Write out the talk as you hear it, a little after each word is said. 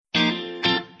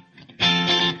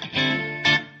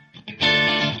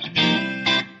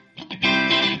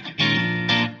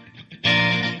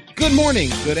Good morning,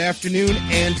 good afternoon,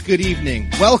 and good evening.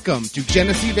 Welcome to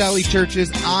Genesee Valley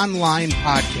Church's online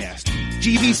podcast.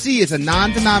 GVC is a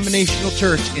non-denominational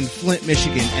church in Flint,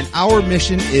 Michigan, and our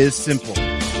mission is simple: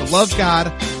 to love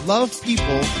God, love people,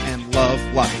 and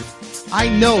love life. I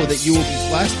know that you will be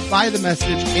blessed by the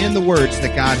message and the words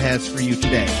that God has for you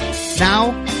today.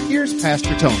 Now, here's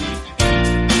Pastor Tony.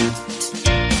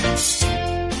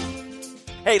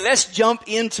 Hey, let's jump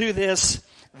into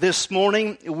this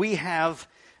morning. We have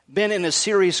been in a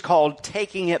series called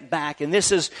Taking It Back, and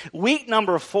this is week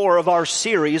number 4 of our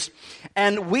series.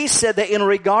 And we said that in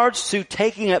regards to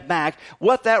taking it back,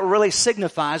 what that really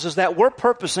signifies is that we're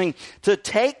purposing to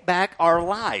take back our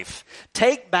life,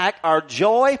 take back our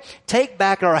joy, take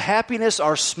back our happiness,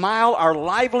 our smile, our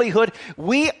livelihood.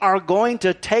 We are going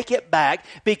to take it back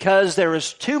because there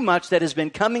is too much that has been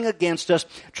coming against us,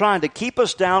 trying to keep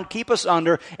us down, keep us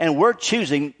under, and we're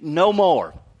choosing no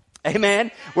more. Amen.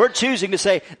 We're choosing to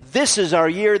say, this is our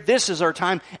year, this is our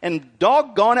time, and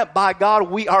doggone it, by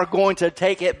God, we are going to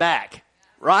take it back.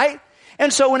 Right?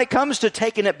 And so when it comes to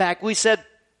taking it back, we said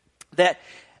that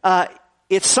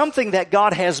it's something that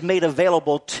God has made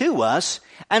available to us.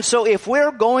 And so if we're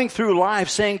going through life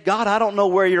saying, God, I don't know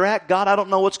where you're at. God, I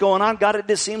don't know what's going on. God, it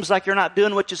just seems like you're not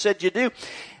doing what you said you do.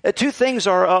 Two things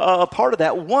are a part of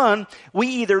that. One, we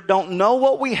either don't know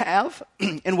what we have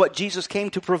and what Jesus came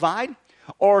to provide,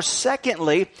 or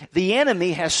secondly, the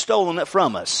enemy has stolen it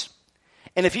from us.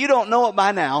 And if you don't know it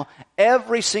by now,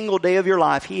 every single day of your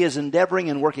life, he is endeavoring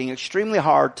and working extremely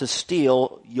hard to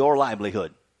steal your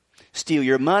livelihood. Steal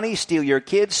your money, steal your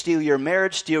kids, steal your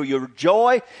marriage, steal your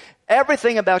joy.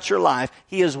 Everything about your life,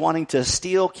 he is wanting to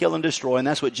steal, kill, and destroy. And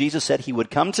that's what Jesus said he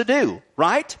would come to do,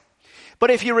 right?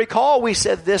 But if you recall, we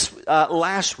said this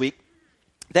last week,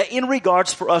 that in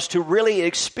regards for us to really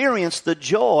experience the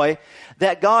joy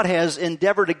that God has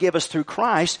endeavored to give us through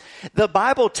Christ, the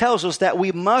Bible tells us that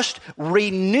we must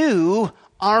renew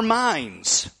our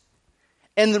minds.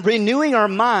 And renewing our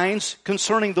minds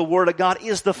concerning the Word of God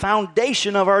is the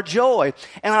foundation of our joy.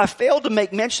 And I failed to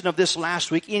make mention of this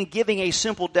last week in giving a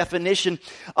simple definition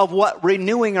of what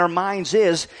renewing our minds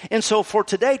is. And so for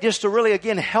today, just to really,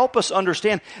 again, help us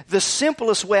understand the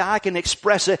simplest way I can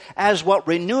express it as what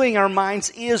renewing our minds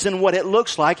is and what it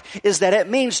looks like is that it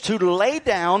means to lay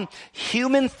down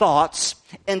human thoughts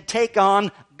and take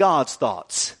on God's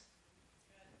thoughts.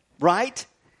 Right?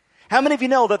 How many of you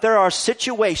know that there are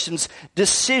situations,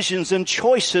 decisions, and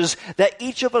choices that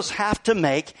each of us have to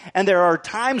make, and there are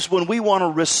times when we want to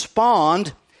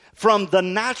respond from the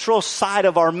natural side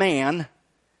of our man,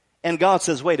 and God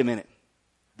says, wait a minute,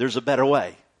 there's a better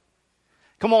way.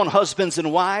 Come on, husbands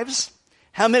and wives.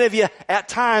 How many of you at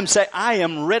times say, I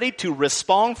am ready to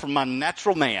respond from my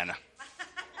natural man?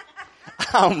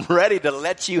 I'm ready to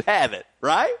let you have it,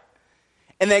 right?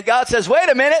 And then God says, wait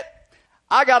a minute.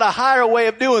 I got a higher way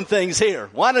of doing things here.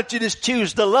 Why don't you just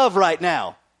choose to love right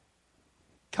now?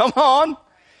 Come on.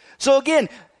 So again,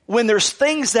 when there's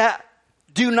things that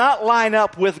do not line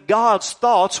up with God's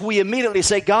thoughts, we immediately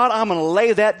say, God, I'm going to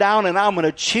lay that down and I'm going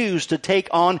to choose to take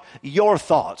on your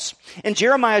thoughts. And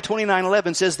Jeremiah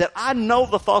 29:11 says that I know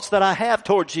the thoughts that I have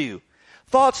towards you.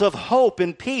 Thoughts of hope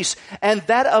and peace and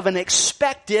that of an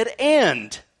expected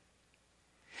end.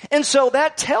 And so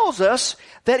that tells us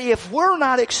that if we're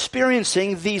not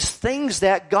experiencing these things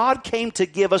that God came to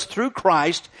give us through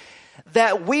Christ,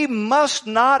 that we must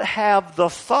not have the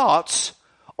thoughts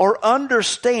or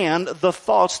understand the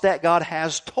thoughts that God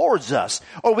has towards us.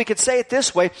 Or we could say it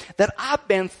this way, that I've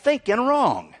been thinking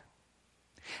wrong.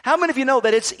 How many of you know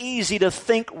that it's easy to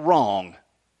think wrong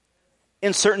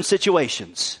in certain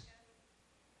situations?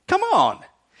 Come on.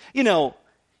 You know,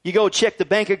 you go check the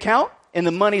bank account, and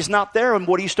the money's not there, and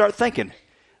what do you start thinking?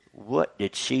 What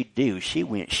did she do? She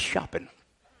went shopping.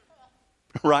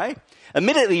 Right?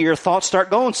 Immediately your thoughts start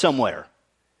going somewhere.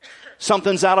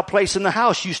 Something's out of place in the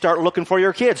house. You start looking for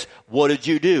your kids. What did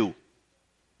you do?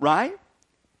 Right?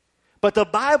 But the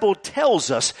Bible tells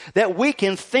us that we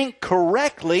can think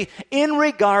correctly in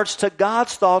regards to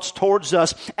God's thoughts towards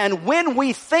us. And when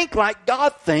we think like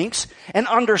God thinks and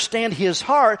understand His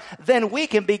heart, then we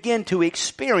can begin to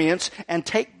experience and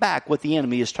take back what the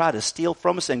enemy has tried to steal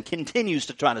from us and continues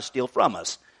to try to steal from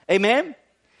us. Amen?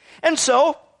 And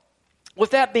so,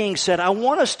 with that being said, I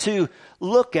want us to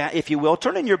look at, if you will,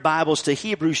 turn in your Bibles to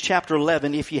Hebrews chapter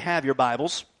 11 if you have your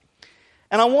Bibles.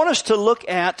 And I want us to look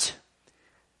at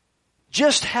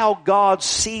just how God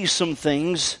sees some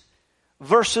things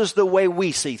versus the way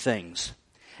we see things.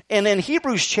 And in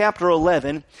Hebrews chapter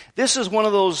 11, this is one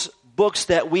of those books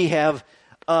that we have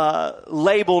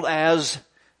labeled as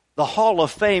the Hall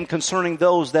of Fame concerning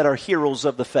those that are heroes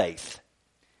of the faith.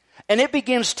 And it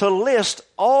begins to list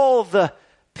all the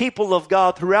people of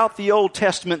God throughout the Old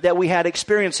Testament that we had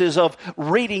experiences of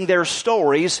reading their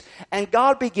stories. And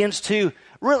God begins to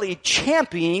really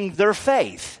champion their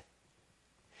faith.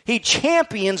 He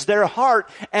champions their heart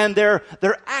and their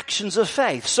actions of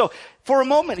faith. So for a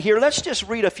moment here, let's just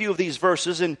read a few of these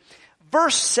verses. In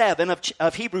verse 7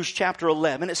 of Hebrews chapter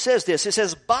 11, it says this. It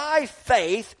says, by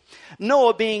faith,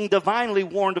 Noah, being divinely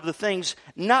warned of the things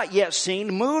not yet seen,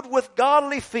 moved with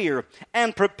godly fear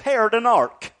and prepared an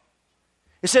ark.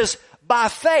 It says, by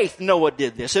faith Noah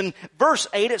did this. In verse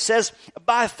 8 it says,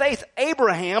 by faith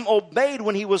Abraham obeyed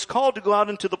when he was called to go out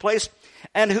into the place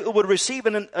and who would receive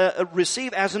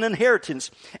as an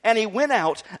inheritance. And he went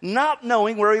out not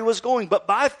knowing where he was going, but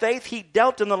by faith he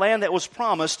dealt in the land that was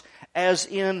promised as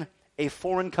in a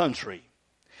foreign country.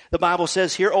 The Bible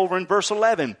says here over in verse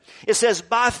 11, it says,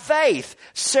 by faith,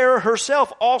 Sarah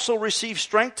herself also received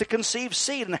strength to conceive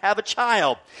seed and have a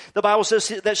child. The Bible says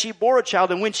that she bore a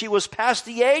child, and when she was past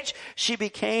the age, she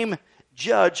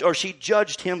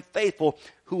judged him faithful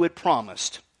who had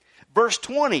promised. Verse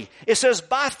 20, it says,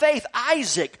 by faith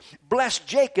Isaac blessed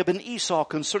Jacob and Esau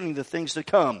concerning the things to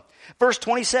come. Verse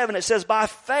 27, it says, by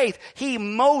faith he,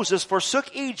 Moses,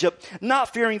 forsook Egypt,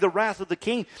 not fearing the wrath of the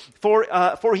king,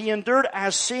 for he endured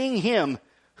as seeing him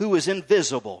who is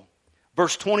invisible.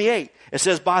 Verse 28, it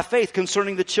says, by faith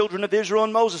concerning the children of Israel,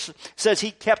 and Moses says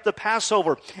he kept the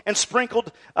Passover and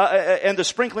sprinkled and the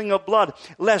sprinkling of blood,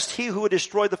 lest he who had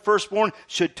destroyed the firstborn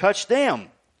should touch them.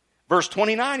 Verse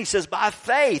 29, he says, by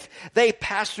faith they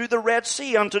passed through the Red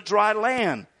Sea unto dry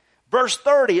land. Verse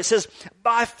 30, it says,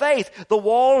 by faith the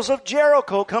walls of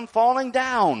Jericho come falling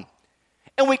down.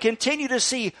 And we continue to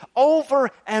see over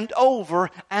and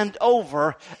over and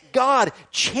over God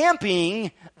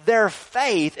championing their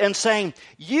faith and saying,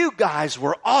 you guys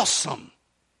were awesome.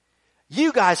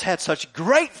 You guys had such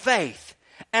great faith.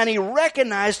 And he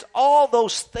recognized all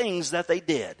those things that they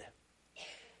did.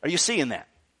 Are you seeing that?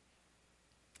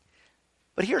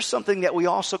 But here's something that we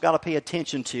also got to pay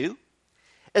attention to,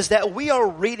 is that we are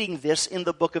reading this in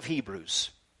the book of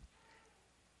Hebrews.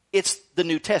 It's the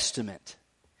New Testament.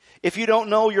 If you don't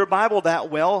know your Bible that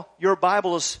well, your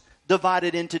Bible is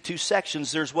divided into two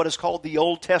sections. There's what is called the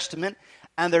Old Testament,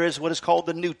 and there is what is called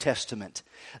the New Testament.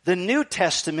 The New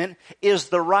Testament is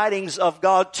the writings of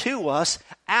God to us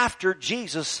after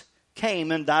Jesus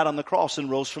came and died on the cross and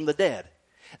rose from the dead.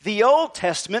 The Old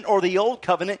Testament, or the Old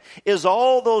Covenant, is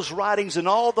all those writings and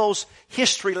all those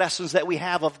history lessons that we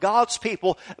have of God's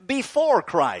people before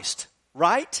Christ,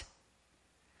 right?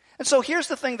 And so here's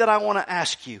the thing that I want to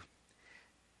ask you.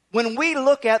 When we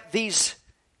look at these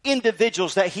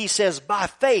individuals that he says by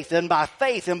faith and by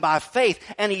faith and by faith,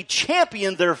 and he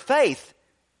championed their faith,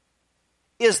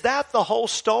 is that the whole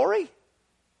story?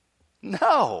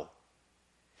 No.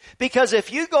 Because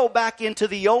if you go back into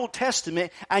the Old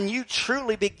Testament and you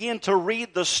truly begin to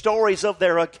read the stories of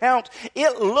their account,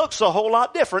 it looks a whole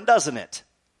lot different, doesn't it?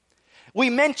 We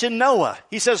mentioned Noah.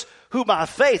 He says, who by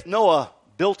faith Noah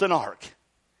built an ark.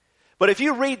 But if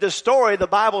you read the story, the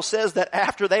Bible says that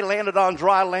after they landed on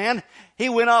dry land, he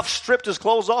went off, stripped his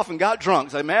clothes off, and got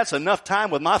drunk. Say, man, that's enough time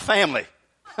with my family.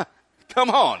 Come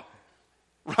on.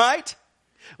 Right?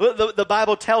 The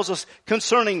Bible tells us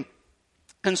concerning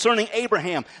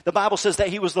Abraham, the Bible says that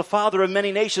he was the father of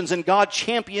many nations, and God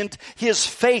championed his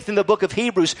faith in the book of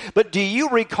Hebrews. But do you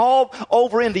recall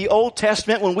over in the Old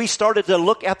Testament when we started to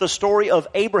look at the story of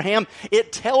Abraham,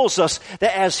 it tells us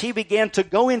that as he began to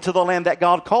go into the land that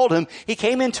God called him, he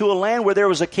came into a land where there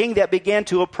was a king that began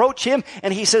to approach him,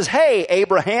 and he says, hey,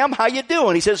 Abraham, how you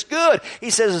doing? He says, good.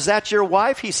 He says, is that your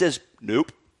wife? He says,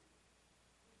 nope.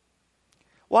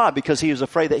 Why? Because he was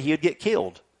afraid that he would get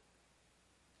killed.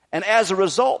 And as a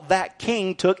result, that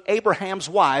king took Abraham's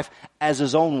wife as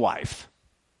his own wife.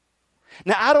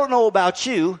 Now, I don't know about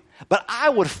you, but I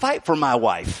would fight for my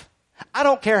wife. I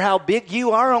don't care how big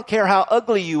you are. I don't care how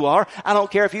ugly you are. I don't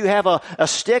care if you have a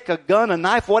stick, a gun, a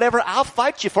knife, whatever. I'll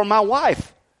fight you for my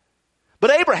wife.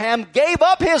 But Abraham gave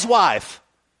up his wife.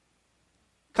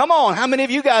 Come on, how many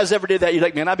of you guys ever did that? You're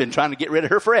like, man, I've been trying to get rid of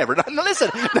her forever. No, listen,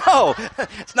 no,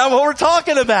 it's not what we're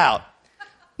talking about.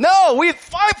 No, we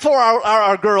fight for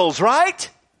our girls, right?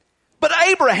 But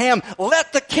Abraham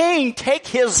let the king take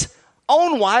his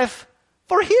own wife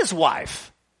for his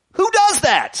wife. Who does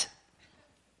that?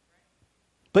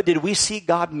 But did we see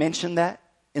God mention that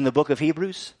in the book of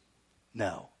Hebrews?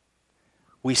 No.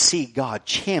 We see God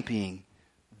championing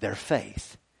their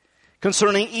faith.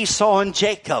 Concerning Esau and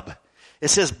Jacob, it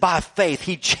says by faith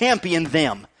he championed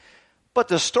them. But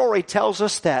the story tells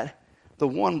us that the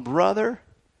one brother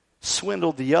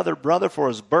swindled the other brother for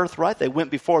his birthright. They went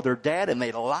before their dad and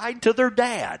they lied to their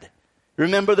dad.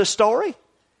 Remember the story?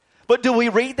 But do we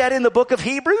read that in the book of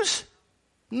Hebrews?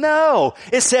 No.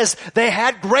 It says they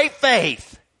had great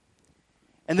faith.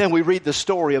 And then we read the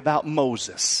story about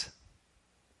Moses.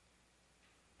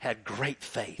 Had great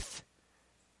faith.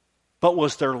 But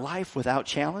was their life without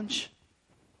challenge?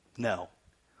 No.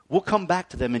 We'll come back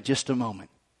to them in just a moment.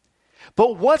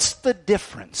 But what's the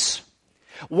difference?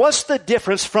 What's the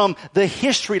difference from the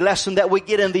history lesson that we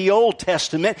get in the Old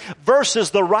Testament versus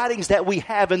the writings that we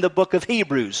have in the book of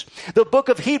Hebrews? The book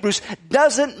of Hebrews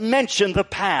doesn't mention the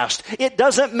past. It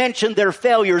doesn't mention their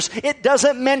failures. It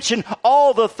doesn't mention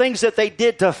all the things that they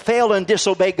did to fail and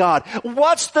disobey God.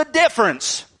 What's the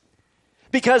difference?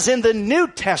 Because in the New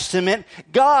Testament,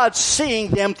 God's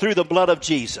seeing them through the blood of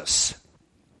Jesus.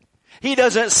 He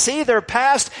doesn't see their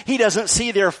past. He doesn't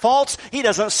see their faults. He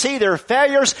doesn't see their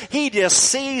failures. He just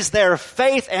sees their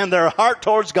faith and their heart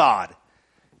towards God.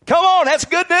 Come on, that's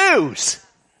good news.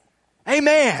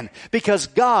 Amen. Because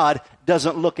God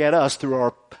doesn't look at us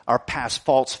through our past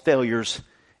faults, failures,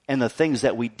 and the things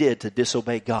that we did to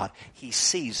disobey God. He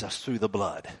sees us through the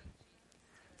blood,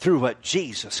 through what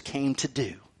Jesus came to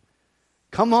do.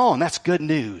 Come on, that's good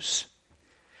news.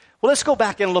 Well, let's go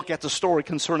back and look at the story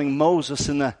concerning Moses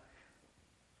and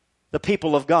the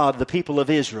people of God, the people of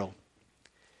Israel.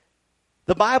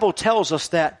 The Bible tells us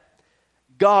that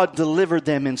God delivered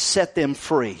them and set them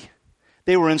free.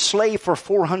 They were enslaved for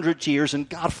 400 years, and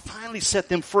God finally set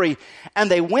them free, and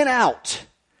they went out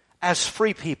as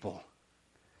free people.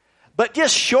 But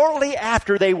just shortly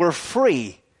after they were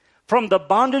free from the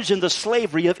bondage and the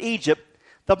slavery of Egypt,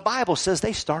 the Bible says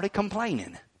they started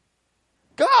complaining.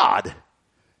 God,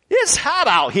 it's hot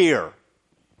out here.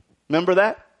 Remember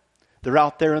that? They're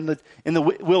out there in the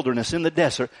wilderness, in the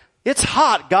desert. It's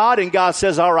hot, God. And God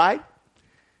says, all right.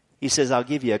 He says, I'll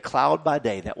give you a cloud by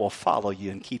day that will follow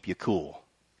you and keep you cool.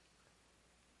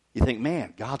 You think,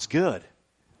 man, God's good.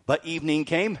 But evening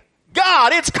came.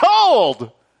 God, it's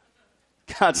cold.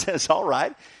 God says, all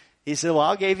right. He said, well,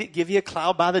 I'll give you a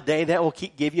cloud by the day that will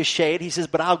give you shade. He says,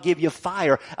 but I'll give you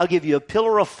fire. I'll give you a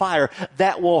pillar of fire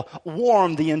that will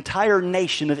warm the entire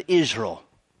nation of Israel.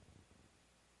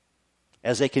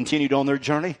 As they continued on their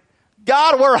journey,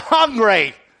 God, we're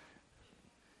hungry.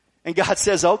 And God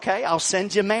says, okay, I'll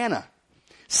send you manna.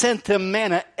 Sent them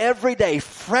manna every day,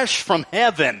 fresh from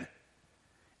heaven.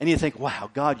 And you think, wow,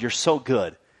 God, you're so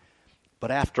good. But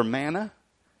after manna,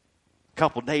 a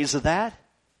couple days of that,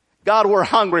 God, we're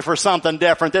hungry for something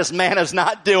different. This manna's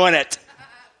not doing it.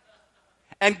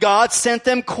 And God sent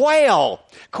them quail.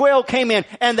 Quail came in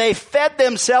and they fed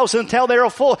themselves until they were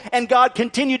full. And God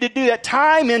continued to do that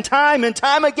time and time and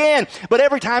time again. But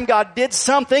every time God did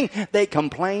something, they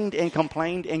complained and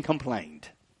complained and complained.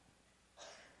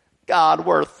 God,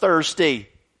 we're thirsty.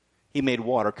 He made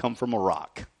water come from a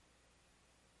rock.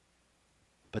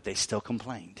 But they still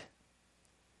complained.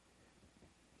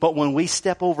 But when we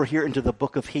step over here into the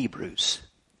book of Hebrews,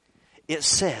 it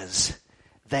says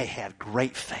they had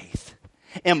great faith.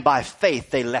 And by faith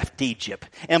they left Egypt.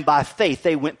 And by faith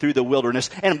they went through the wilderness.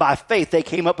 And by faith they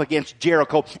came up against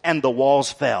Jericho and the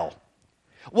walls fell.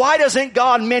 Why doesn't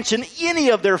God mention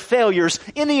any of their failures,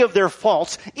 any of their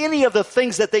faults, any of the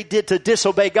things that they did to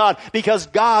disobey God? Because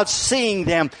God's seeing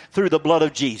them through the blood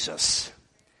of Jesus.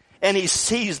 And He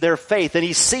sees their faith and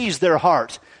He sees their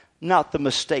heart, not the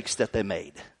mistakes that they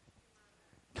made.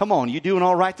 Come on, you doing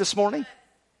all right this morning?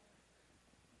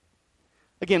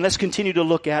 Again, let's continue to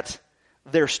look at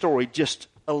their story just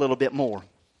a little bit more.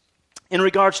 In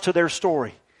regards to their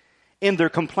story, in their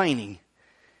complaining,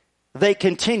 they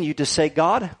continue to say,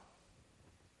 God,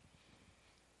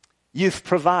 you've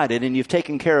provided and you've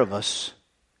taken care of us.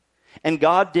 And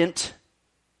God didn't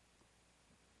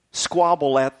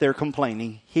squabble at their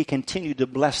complaining. He continued to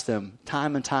bless them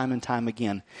time and time and time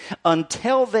again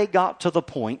until they got to the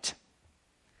point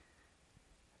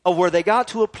of where they got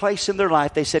to a place in their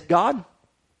life. They said, God,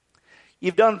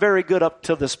 you've done very good up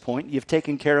to this point. You've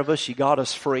taken care of us. You got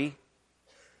us free.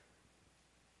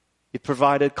 You've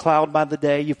provided cloud by the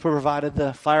day. You've provided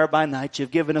the fire by night.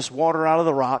 You've given us water out of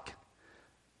the rock.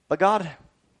 But God,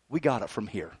 we got it from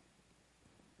here.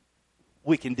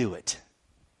 We can do it.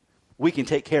 We can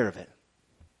take care of it.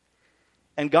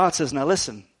 And God says, now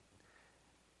listen,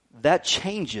 that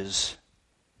changes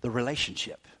the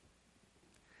relationship.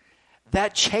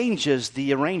 That changes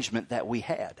the arrangement that we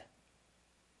had.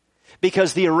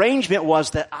 Because the arrangement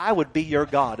was that I would be your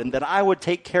God and that I would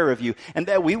take care of you and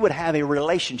that we would have a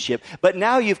relationship. But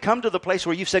now you've come to the place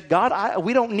where you've said, God,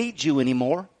 we don't need you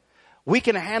anymore. We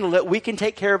can handle it. We can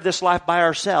take care of this life by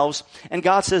ourselves. And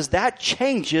God says that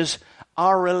changes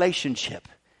our relationship.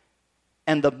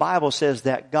 And the Bible says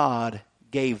that God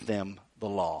gave them the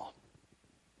law.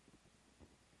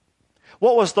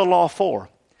 What was the law for?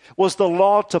 Was the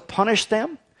law to punish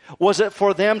them? Was it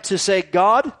for them to say,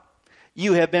 God,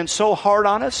 you have been so hard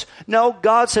on us? No,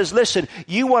 God says, listen,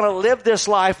 you want to live this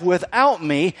life without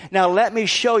me. Now let me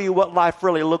show you what life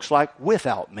really looks like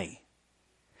without me.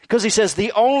 Because he says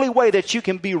the only way that you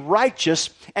can be righteous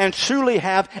and truly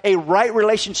have a right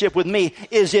relationship with me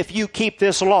is if you keep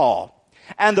this law.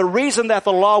 And the reason that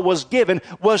the law was given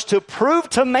was to prove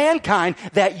to mankind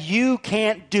that you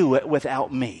can't do it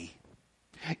without me.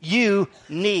 You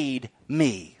need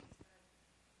me.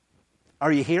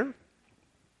 Are you here?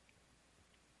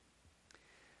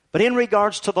 But in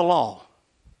regards to the law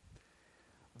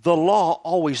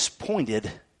always pointed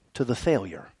to the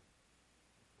failure.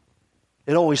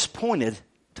 It always pointed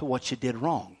to what you did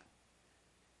wrong.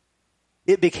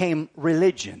 It became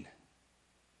religion.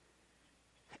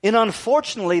 And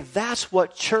unfortunately, that's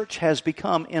what church has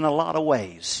become in a lot of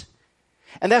ways.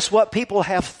 And that's what people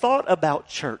have thought about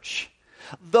church.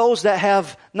 Those that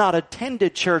have not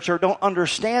attended church or don't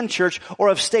understand church or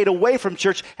have stayed away from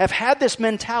church have had this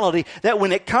mentality that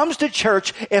when it comes to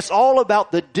church, it's all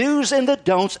about the do's and the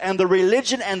don'ts and the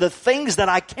religion and the things that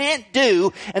I can't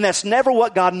do, and that's never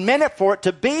what God meant it for it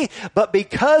to be. But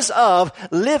because of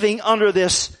living under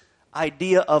this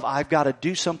idea of I've got to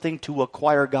do something to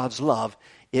acquire God's love,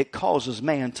 it causes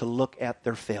man to look at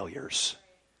their failures.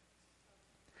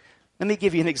 Let me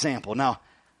give you an example. Now,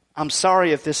 I'm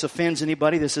sorry if this offends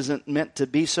anybody. This isn't meant to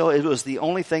be so. It was the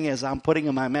only thing as I'm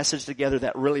putting my message together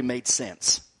that really made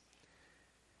sense.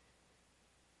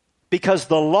 Because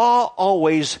the law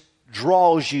always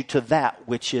draws you to that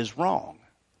which is wrong.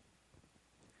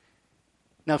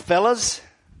 Now, fellas,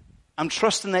 I'm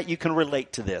trusting that you can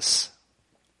relate to this.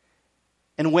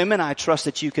 And women, I trust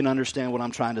that you can understand what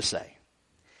I'm trying to say.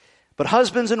 But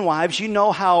husbands and wives, you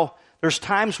know how there's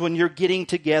times when you're getting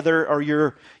together or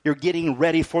you're getting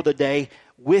ready for the day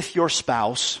with your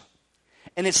spouse.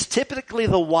 And it's typically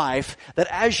the wife that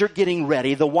as you're getting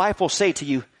ready, the wife will say to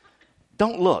you,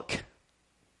 don't look.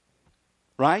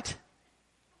 Right?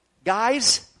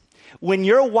 Guys, when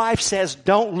your wife says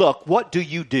don't look, what do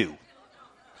you do?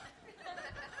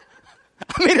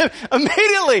 I mean,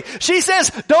 immediately she says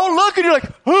don't look and you're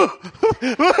like, oh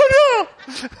no.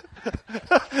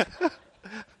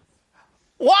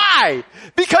 Why?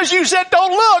 Because you said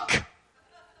don't look.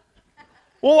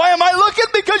 Well, why am I looking?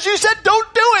 Because you said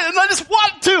don't do it and I just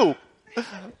want to.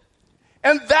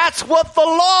 And that's what the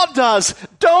law does.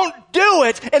 Don't do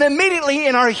it. And immediately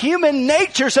in our human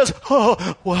nature says,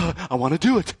 oh, well, I want to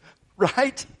do it.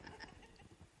 Right?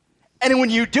 And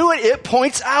when you do it, it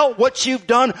points out what you've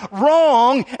done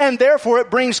wrong, and therefore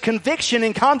it brings conviction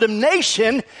and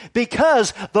condemnation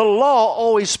because the law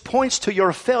always points to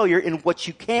your failure in what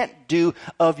you can't do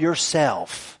of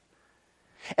yourself.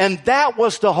 And that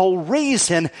was the whole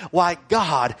reason why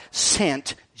God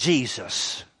sent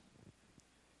Jesus.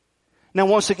 Now,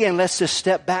 once again, let's just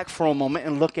step back for a moment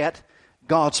and look at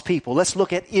God's people. Let's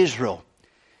look at Israel.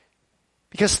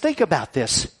 Because think about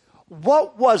this.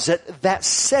 What was it that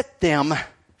set them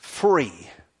free?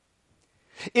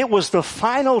 It was the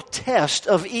final test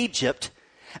of Egypt.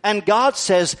 And God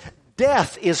says,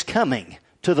 death is coming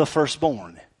to the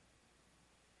firstborn.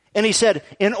 And he said,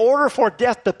 in order for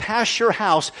death to pass your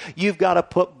house, you've got to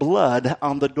put blood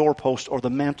on the doorpost or the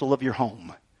mantle of your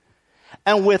home.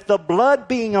 And with the blood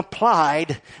being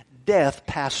applied, death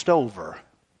passed over.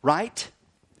 Right?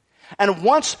 And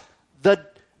once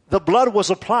the blood was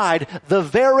applied, the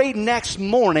very next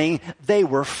morning, they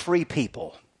were free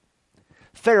people.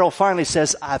 Pharaoh finally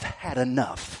says, I've had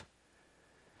enough.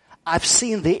 I've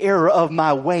seen the error of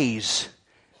my ways,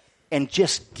 and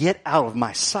just get out of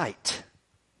my sight.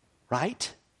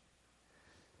 Right?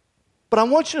 But I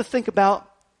want you to think about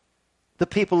the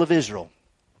people of Israel.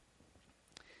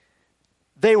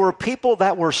 They were people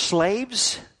that were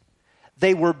slaves.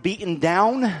 They were beaten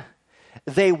down.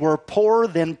 They were poorer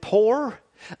than poor.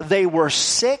 They were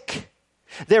sick.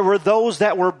 There were those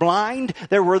that were blind.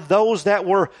 There were those that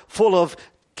were full of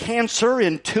cancer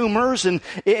and tumors and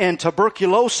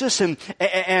tuberculosis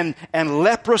and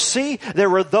leprosy. There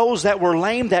were those that were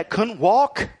lame that couldn't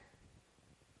walk.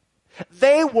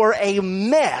 They were a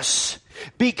mess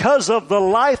because of the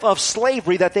life of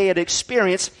slavery that they had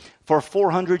experienced for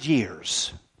 400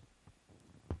 years.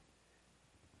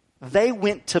 They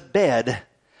went to bed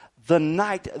the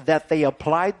night that they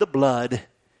applied the blood,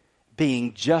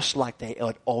 being just like they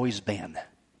had always been.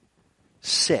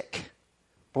 Sick,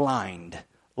 blind,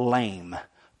 lame,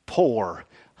 poor,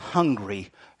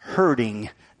 hungry, hurting,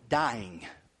 dying.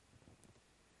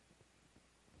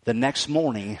 The next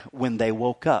morning when they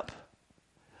woke up,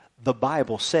 the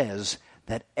Bible says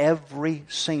that every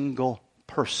single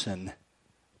person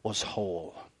was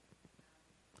whole.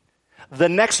 The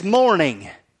next morning,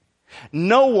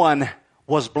 no one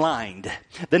was blind.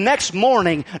 The next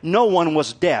morning, no one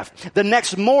was deaf. The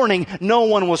next morning, no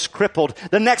one was crippled.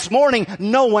 The next morning,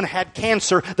 no one had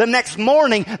cancer. The next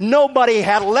morning, nobody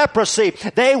had leprosy.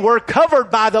 They were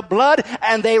covered by the blood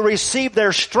and they received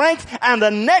their strength. And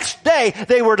the next day,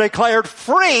 they were declared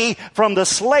free from the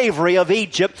slavery of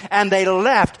Egypt, and they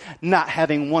left not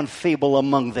having one feeble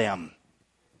among them.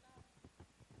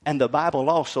 And the Bible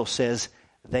also says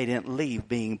they didn't leave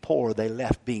being poor. They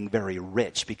left being very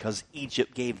rich, because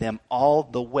Egypt gave them all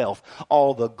the wealth,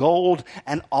 all the gold,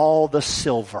 and all the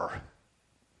silver.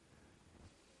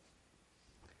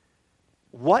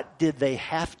 What did they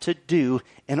have to do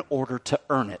in order to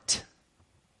earn it?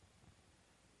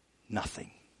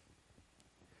 Nothing.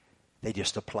 They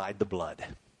just applied the blood.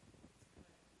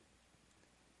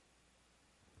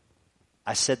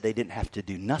 I said they didn't have to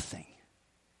do nothing.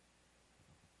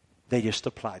 They just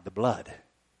applied the blood.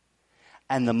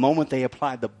 And the moment they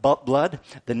applied the blood,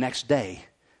 the next day,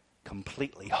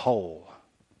 completely whole.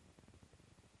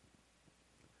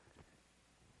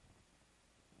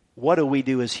 What do we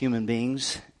do as human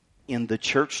beings in the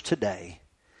church today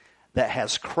that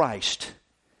has Christ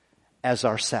as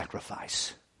our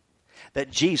sacrifice?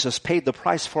 That Jesus paid the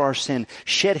price for our sin,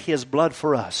 shed His blood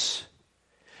for us.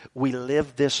 We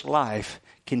live this life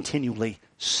continually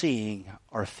seeing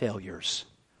our failures,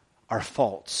 our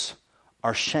faults,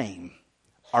 our shame,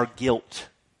 our guilt.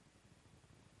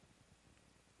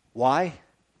 Why?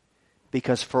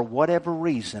 Because for whatever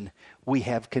reason, we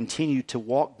have continued to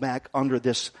walk back under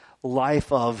this life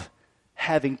of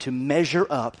having to measure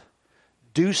up,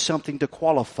 do something to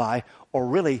qualify, or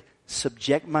really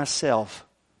subject myself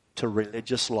to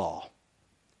religious law.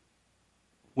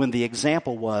 When the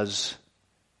example was,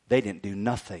 they didn't do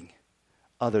nothing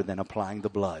other than applying the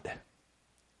blood.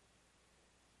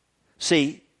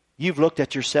 See, you've looked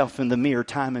at yourself in the mirror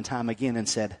time and time again and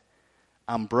said,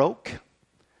 I'm broke,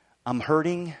 I'm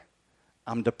hurting,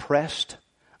 I'm depressed,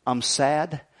 I'm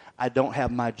sad, I don't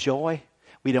have my joy,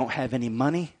 we don't have any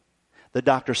money, the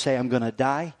doctors say I'm going to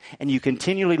die. And you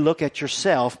continually look at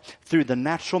yourself through the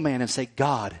natural man and say,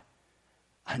 God,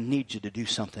 I need you to do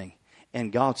something.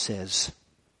 And God says,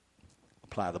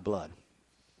 apply the blood.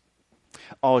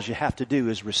 All you have to do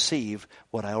is receive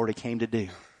what I already came to do.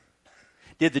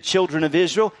 Did the children of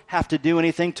Israel have to do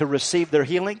anything to receive their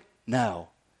healing? No.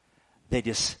 They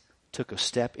just took a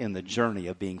step in the journey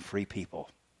of being free people.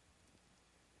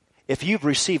 If you've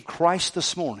received Christ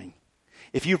this morning,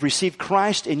 if you've received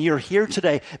Christ and you're here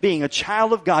today being a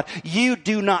child of God, you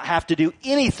do not have to do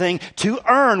anything to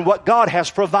earn what God has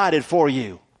provided for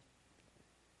you.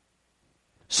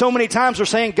 So many times we're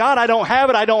saying, God, I don't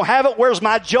have it, where's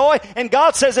my joy? And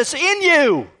God says it's in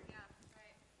you.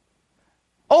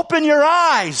 Open your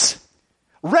eyes.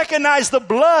 Recognize the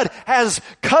blood has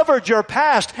covered your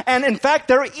past. And in fact,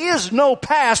 there is no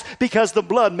past because the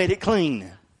blood made it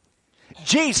clean.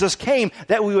 Jesus came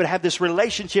that we would have this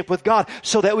relationship with God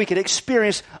so that we could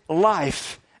experience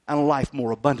life and life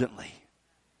more abundantly.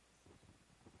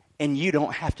 And you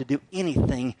don't have to do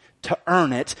anything to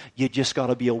earn it. You just got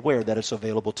to be aware that it's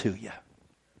available to you.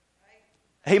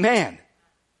 Amen.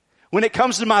 When it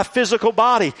comes to my physical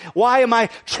body, why am I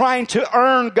trying to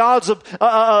earn God's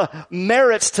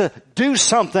merits to do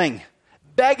something?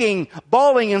 Begging,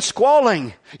 bawling, and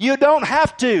squalling. You don't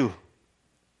have to.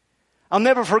 I'll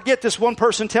never forget this one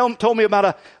person told me about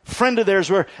a friend of theirs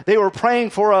where they were praying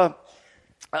for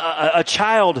a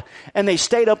child, and they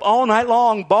stayed up all night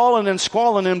long bawling and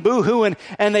squalling and boo-hooing,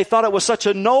 and they thought it was such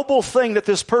a noble thing that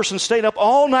this person stayed up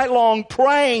all night long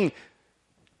praying.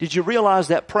 Did you realize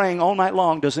that praying all night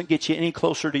long doesn't get you any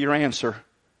closer to your answer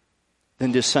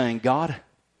than just saying, God,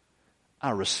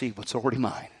 I receive what's already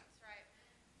mine.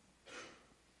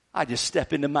 I just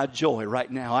step into my joy right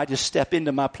now. I just step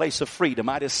into my place of freedom.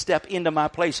 I just step into my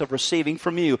place of receiving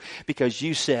from you because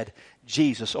you said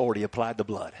Jesus already applied the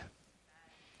blood.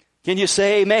 Can you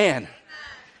say amen?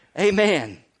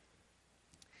 Amen.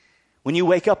 When you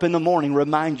wake up in the morning,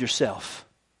 remind yourself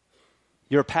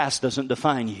your past doesn't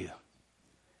define you.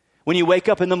 When you wake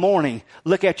up in the morning,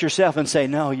 look at yourself and say,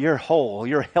 no, you're whole,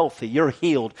 you're healthy, you're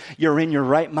healed, you're in your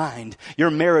right mind. Your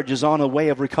marriage is on a way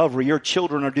of recovery. Your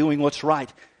children are doing what's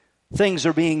right. Things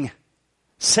are being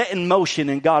set in motion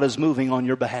and God is moving on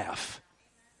your behalf.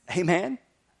 Amen?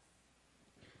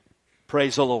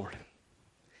 Praise the Lord.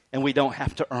 And we don't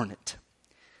have to earn it.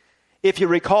 If you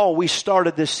recall, we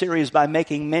started this series by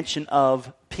making mention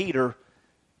of Peter,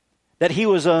 that he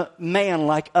was a man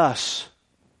like us.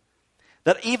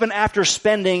 That even after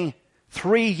spending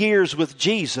 3 years with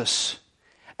Jesus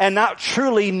and not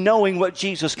truly knowing what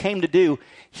Jesus came to do,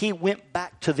 he went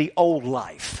back to the old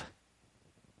life.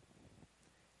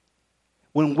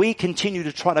 When we continue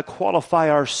to try to qualify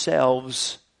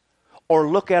ourselves or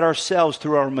look at ourselves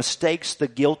through our mistakes, the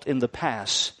guilt in the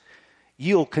past,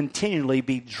 you'll continually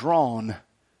be drawn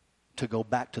to go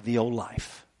back to the old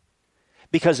life.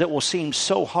 Because it will seem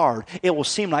so hard. It will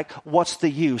seem like, what's the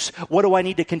use? What do I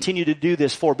need to continue to do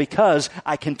this for? Because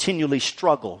I continually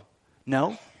struggle.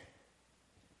 No.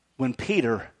 When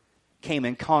Peter came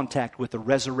in contact with the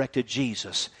resurrected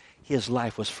Jesus, his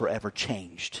life was forever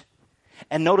changed.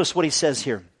 And notice what he says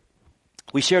here.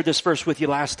 We shared this verse with you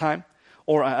last time,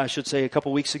 or I should say a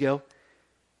couple weeks ago.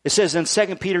 It says in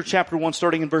 2 Peter chapter 1,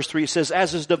 starting in verse 3, it says,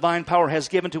 as his divine power has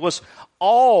given to us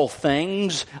all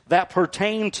things that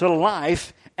pertain to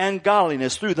life and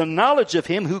godliness through the knowledge of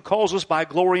him who calls us by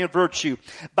glory and virtue,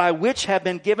 by which have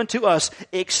been given to us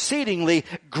exceedingly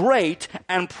great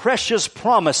and precious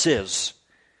promises,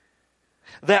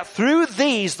 that through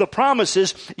these, the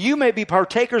promises, you may be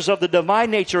partakers of the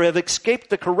divine nature, have escaped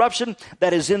the corruption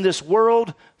that is in this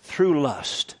world through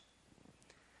lust.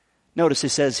 Notice it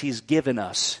says he's given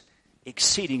us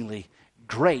exceedingly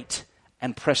great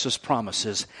and precious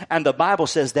promises. And the Bible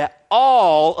says that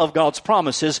all of God's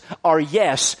promises are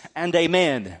yes and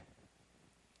amen.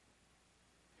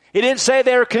 It didn't say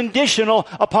they're conditional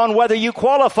upon whether you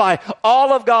qualify.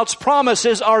 All of God's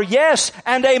promises are yes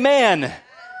and amen.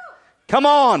 Come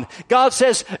on. God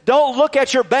says, don't look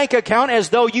at your bank account as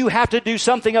though you have to do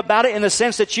something about it in the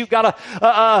sense that you've got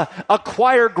to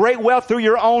acquire great wealth through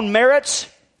your own merits.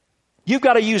 You've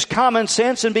got to use common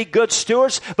sense and be good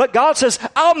stewards. But God says,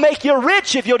 I'll make you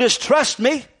rich if you'll just trust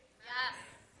me. Yes.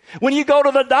 When you go to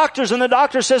the doctors and the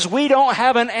doctor says, we don't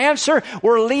have an answer,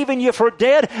 we're leaving you for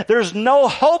dead, there's no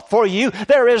hope for you.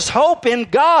 There is hope in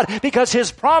God because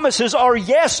his promises are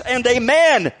yes and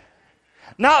amen.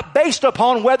 Not based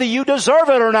upon whether you deserve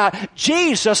it or not.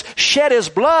 Jesus shed his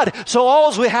blood. So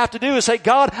all we have to do is say,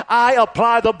 God, I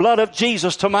apply the blood of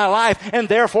Jesus to my life and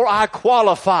therefore I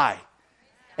qualify.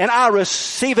 And I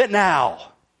receive it now.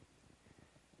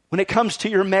 When it comes to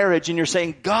your marriage and you're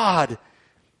saying, God,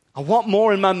 I want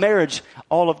more in my marriage,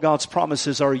 all of God's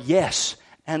promises are yes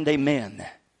and amen.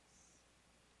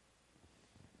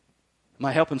 Am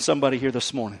I helping somebody here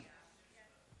this morning?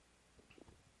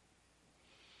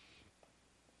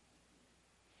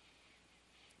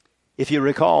 If you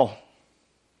recall,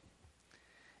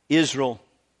 Israel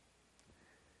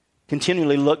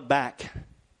continually looked back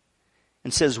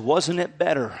and says, wasn't it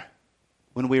better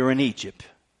when we were in Egypt?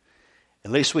 At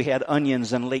least we had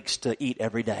onions and leeks to eat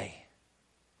every day.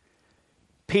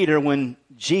 Peter, when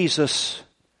Jesus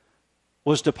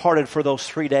was departed for those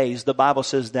 3 days, the Bible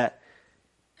says that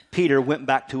Peter went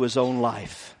back to his own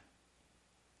life.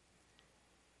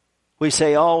 We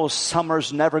say, oh,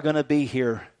 summer's never going to be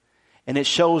here. And it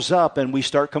shows up and we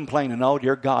start complaining, oh,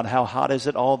 dear God, how hot is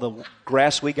it? All the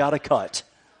grass we got to cut.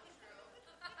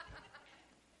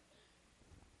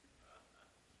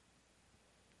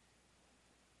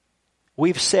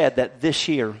 We've said that this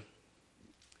year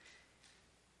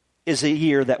is a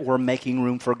year that we're making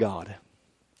room for God.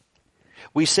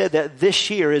 We said that this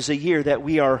year is a year that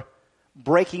we are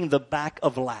breaking the back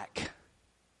of lack.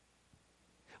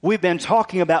 We've been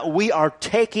talking about we are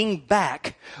taking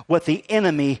back what the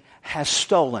enemy has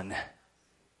stolen.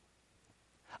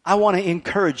 I want to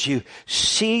encourage you,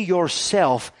 see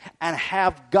yourself and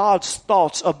have God's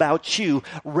thoughts about you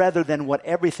rather than what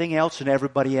everything else and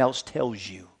everybody else tells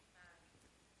you.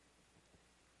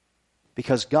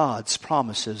 Because God's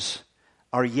promises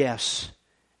are yes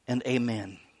and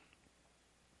amen.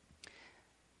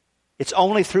 It's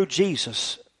only through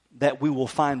Jesus that we will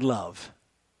find love.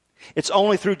 It's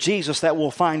only through Jesus that we'll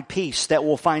find peace, that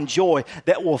we'll find joy,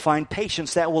 that we'll find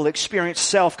patience, that we'll experience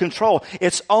self-control.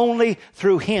 It's only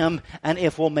through him and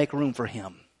if we'll make room for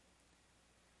him.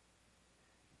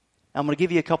 I'm going to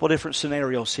give you a couple different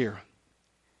scenarios here.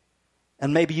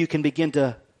 And maybe you can begin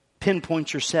to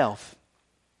pinpoint yourself.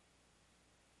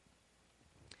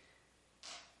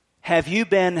 Have you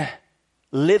been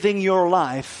living your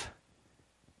life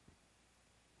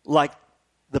like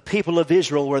the people of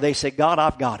Israel where they say, God,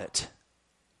 I've got it.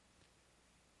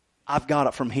 I've got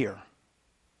it from here.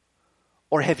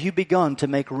 Or have you begun to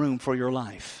make room for your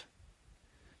life?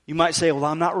 You might say, well,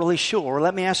 I'm not really sure.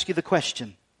 Let me ask you the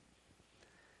question.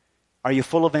 Are you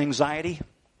full of anxiety?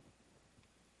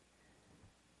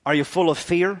 Are you full of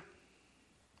fear?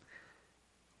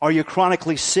 Are you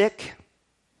chronically sick?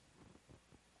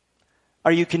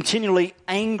 Are you continually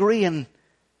angry and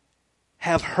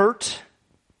have hurt?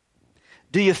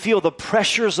 Do you feel the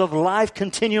pressures of life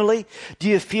continually? Do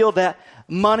you feel that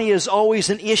money is always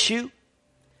an issue?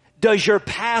 Does your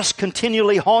past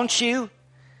continually haunt you?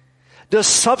 Does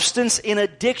substance in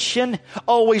addiction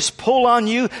always pull on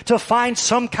you to find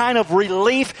some kind of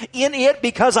relief in it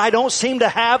because I don't seem to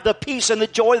have the peace and the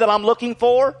joy that I'm looking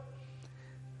for?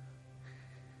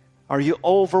 Are you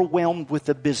overwhelmed with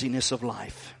the busyness of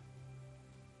life?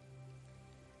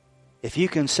 If you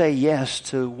can say yes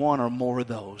to one or more of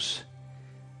those,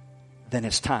 then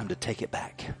it's time to take it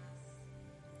back.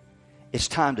 It's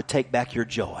time to take back your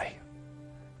joy.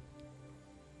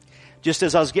 Just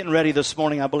as I was getting ready this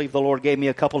morning, I believe the Lord gave me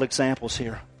a couple examples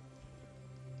here.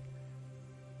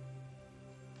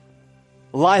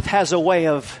 Life has a way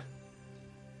of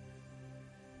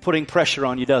putting pressure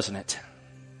on you, doesn't it?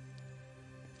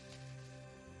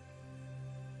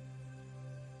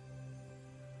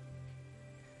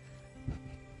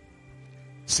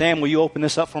 Sam, will you open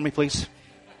this up for me, please?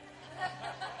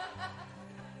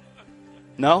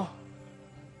 No?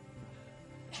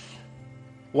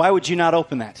 Why would you not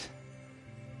open that?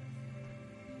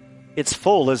 It's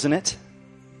full, isn't it?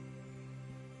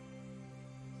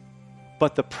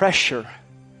 But the pressure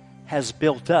has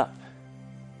built up.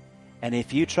 And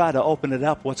if you try to open it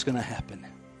up, what's going to happen?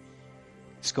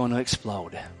 It's going to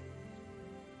explode.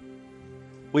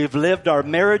 We've lived our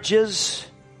marriages,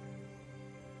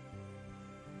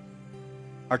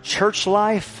 our church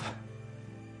life,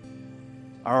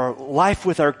 our life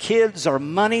with our kids, our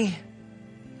money,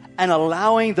 and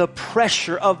allowing the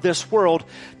pressure of this world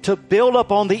to build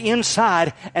up on the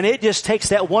inside, and it just takes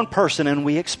that one person and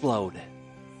we explode.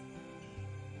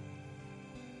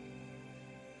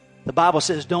 The Bible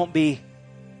says don't be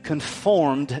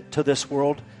conformed to this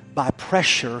world by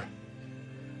pressure,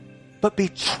 but be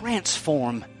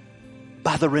transformed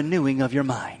by the renewing of your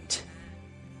mind.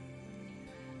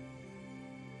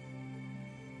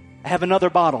 I have another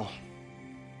bottle.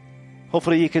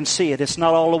 Hopefully you can see it. It's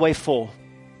not all the way full.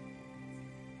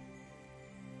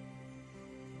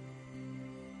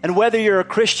 And whether you're a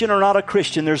Christian or not a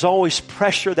Christian, there's always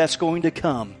pressure that's going to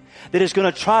come that is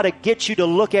going to try to get you to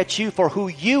look at you for who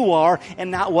you are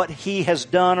and not what He has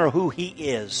done or who He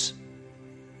is.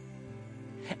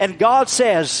 And God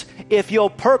says, if you'll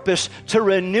purpose to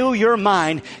renew your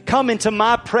mind, come into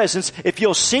my presence, if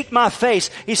you'll seek my face,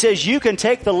 He says you can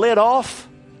take the lid off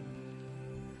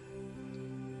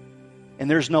and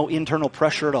there's no internal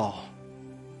pressure at all.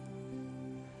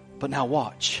 But now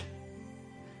watch.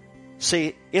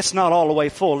 See, it's not all the way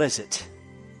full, is it?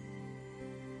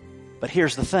 But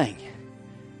here's the thing.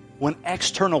 When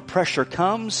external pressure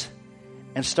comes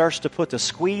and starts to put the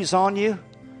squeeze on you,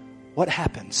 what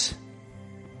happens?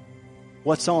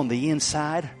 What's on the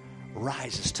inside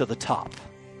rises to the top.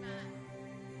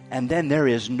 And then there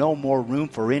is no more room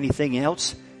for anything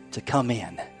else to come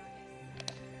in.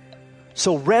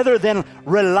 So rather than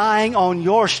relying on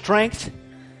your strength,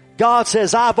 God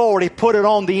says, I've already put it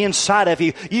on the inside of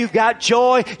you. You've got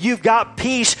joy, you've got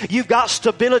peace, you've got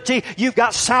stability, you've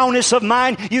got soundness of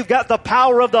mind, you've got the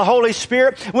power of the Holy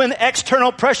Spirit. When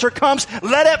external pressure comes,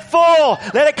 let it fall,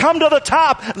 let it come to the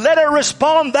top, let it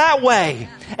respond that way.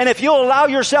 And if you'll allow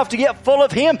yourself to get full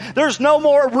of Him, there's no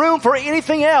more room for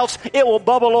anything else. It will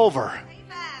bubble over.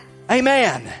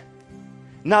 Amen.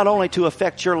 Not only to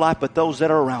affect your life, but those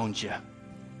that are around you.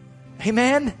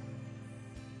 Amen.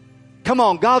 Come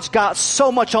on, God's got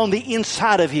so much on the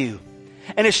inside of you.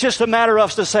 And it's just a matter of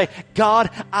us to say, God,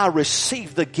 I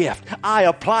receive the gift. I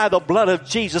apply the blood of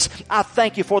Jesus. I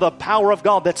thank you for the power of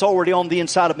God that's already on the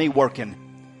inside of me working.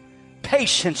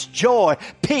 Patience, joy,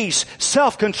 peace,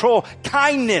 self-control,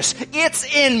 kindness. It's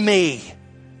in me.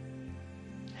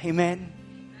 Amen.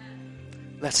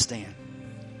 Let's stand.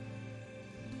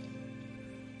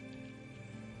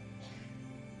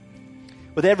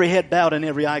 With every head bowed and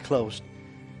every eye closed.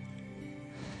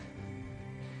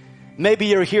 Maybe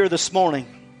you're here this morning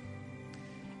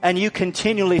and you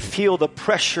continually feel the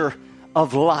pressure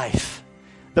of life,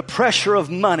 the pressure of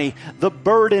money, the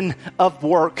burden of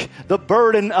work, the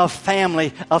burden of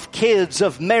family, of kids,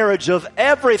 of marriage, of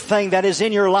everything that is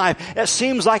in your life. It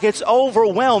seems like it's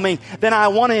overwhelming. Then I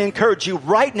want to encourage you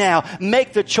right now,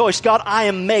 make the choice. God, I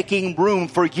am making room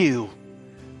for you.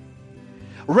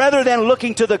 Rather than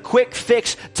looking to the quick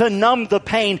fix to numb the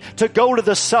pain, to go to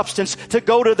the substance, to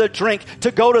go to the drink,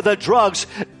 to go to the drugs,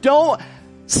 don't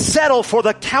settle for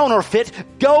the counterfeit.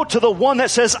 Go to the one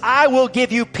that says, I will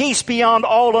give you peace beyond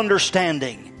all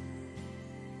understanding.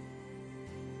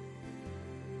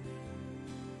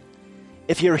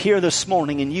 If you're here this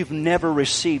morning and you've never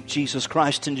received Jesus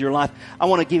Christ into your life, I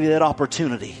want to give you that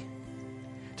opportunity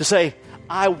to say,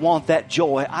 I want that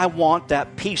joy. I want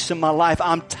that peace in my life.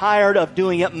 I'm tired of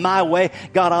doing it my way.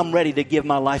 God, I'm ready to give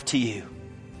my life to you.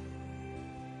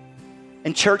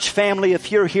 And church family,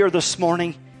 if you're here this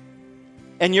morning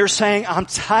and you're saying, I'm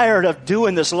tired of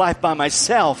doing this life by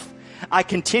myself, I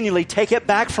continually take it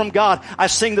back from God. I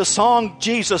sing the song,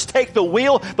 Jesus, take the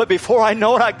wheel, but before I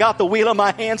know it, I got the wheel in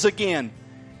my hands again.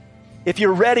 If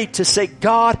you're ready to say,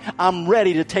 God, I'm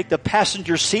ready to take the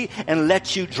passenger seat and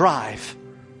let you drive,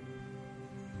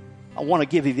 I want to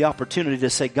give you the opportunity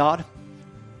to say, God,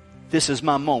 this is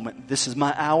my moment. This is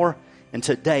my hour. And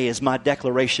today is my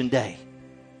declaration day.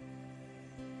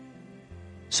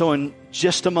 So in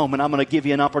just a moment, I'm going to give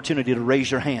you an opportunity to raise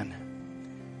your hand.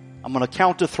 I'm going to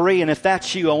count to 3. And if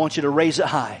that's you, I want you to raise it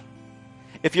high.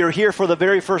 If you're here for the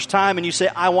very first time and you say,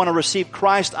 I want to receive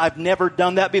Christ, I've never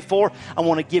done that before, I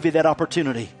want to give you that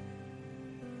opportunity.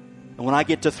 And when I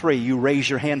get to 3, you raise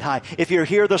your hand high. If you're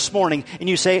here this morning and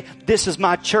you say, this is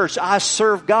my church, I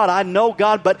serve God, I know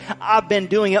God, but I've been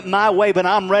doing it my way, but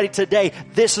I'm ready today.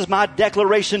 This is my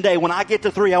declaration day. When I get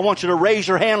to 3, I want you to raise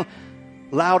your hand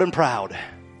loud and proud.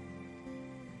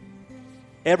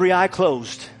 Every eye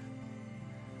closed.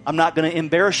 I'm not going to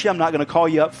embarrass you. I'm not going to call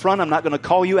you up front. I'm not going to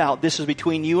call you out. This is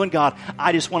between you and God.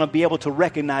 I just want to be able to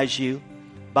recognize you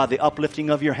by the uplifting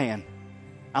of your hand.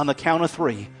 On the count of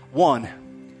 3. 1,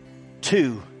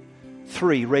 2,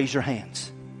 3. Raise your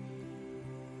hands.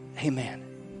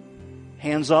 Amen.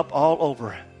 Hands up all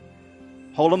over.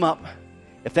 Hold them up.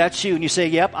 If that's you and you say,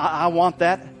 yep, I want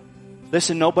that.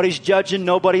 Listen, nobody's judging.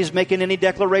 Nobody's making any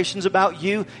declarations about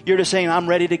you. You're just saying, I'm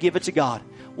ready to give it to God.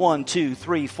 1, 2,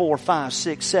 3, 4, 5,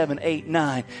 6, 7, 8,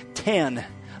 9, 10,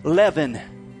 11.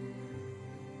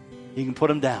 You can put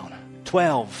them down.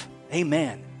 12.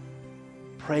 Amen.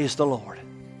 Praise the Lord.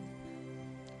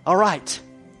 All right.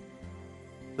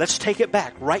 Let's take it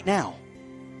back right now.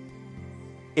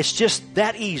 It's just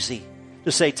that easy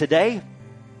to say today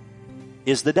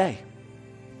is the day.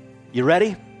 You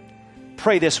ready?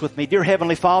 Pray this with me. Dear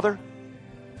Heavenly Father,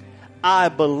 I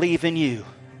believe in you.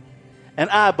 And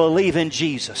I believe in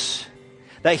Jesus,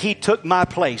 that He took my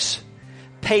place,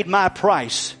 paid my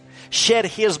price, shed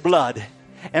His blood.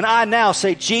 And I now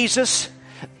say, Jesus,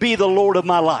 be the Lord of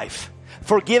my life.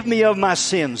 Forgive me of my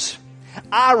sins.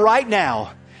 I right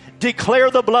now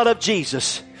declare the blood of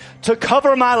Jesus to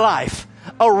cover my life,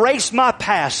 erase my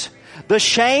past. The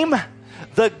shame,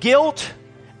 the guilt,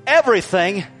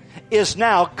 everything is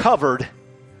now covered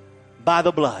by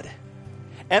the blood.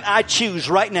 And I choose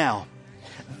right now,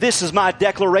 this is my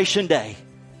declaration day.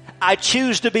 I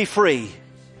choose to be free,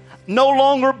 no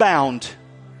longer bound.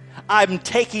 I'm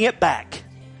taking it back.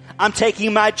 I'm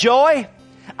taking my joy.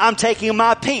 I'm taking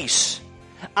my peace.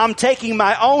 I'm taking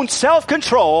my own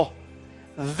self-control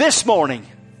this morning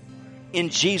in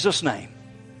Jesus' name.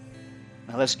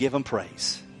 Now let's give Him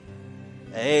praise.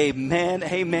 Amen.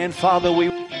 Amen. Father,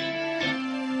 we...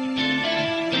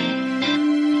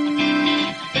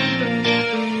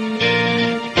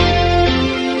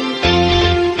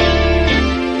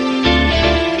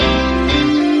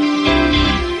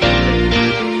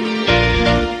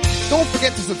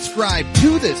 To subscribe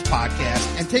to this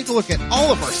podcast and take a look at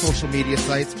all of our social media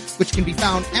sites, which can be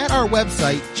found at our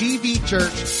website,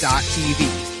 gvchurch.tv.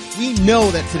 We know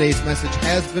that today's message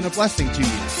has been a blessing to you.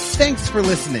 Thanks for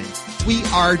listening. We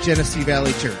are Genesee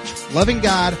Valley Church, loving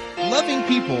God, loving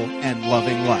people, and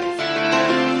loving life.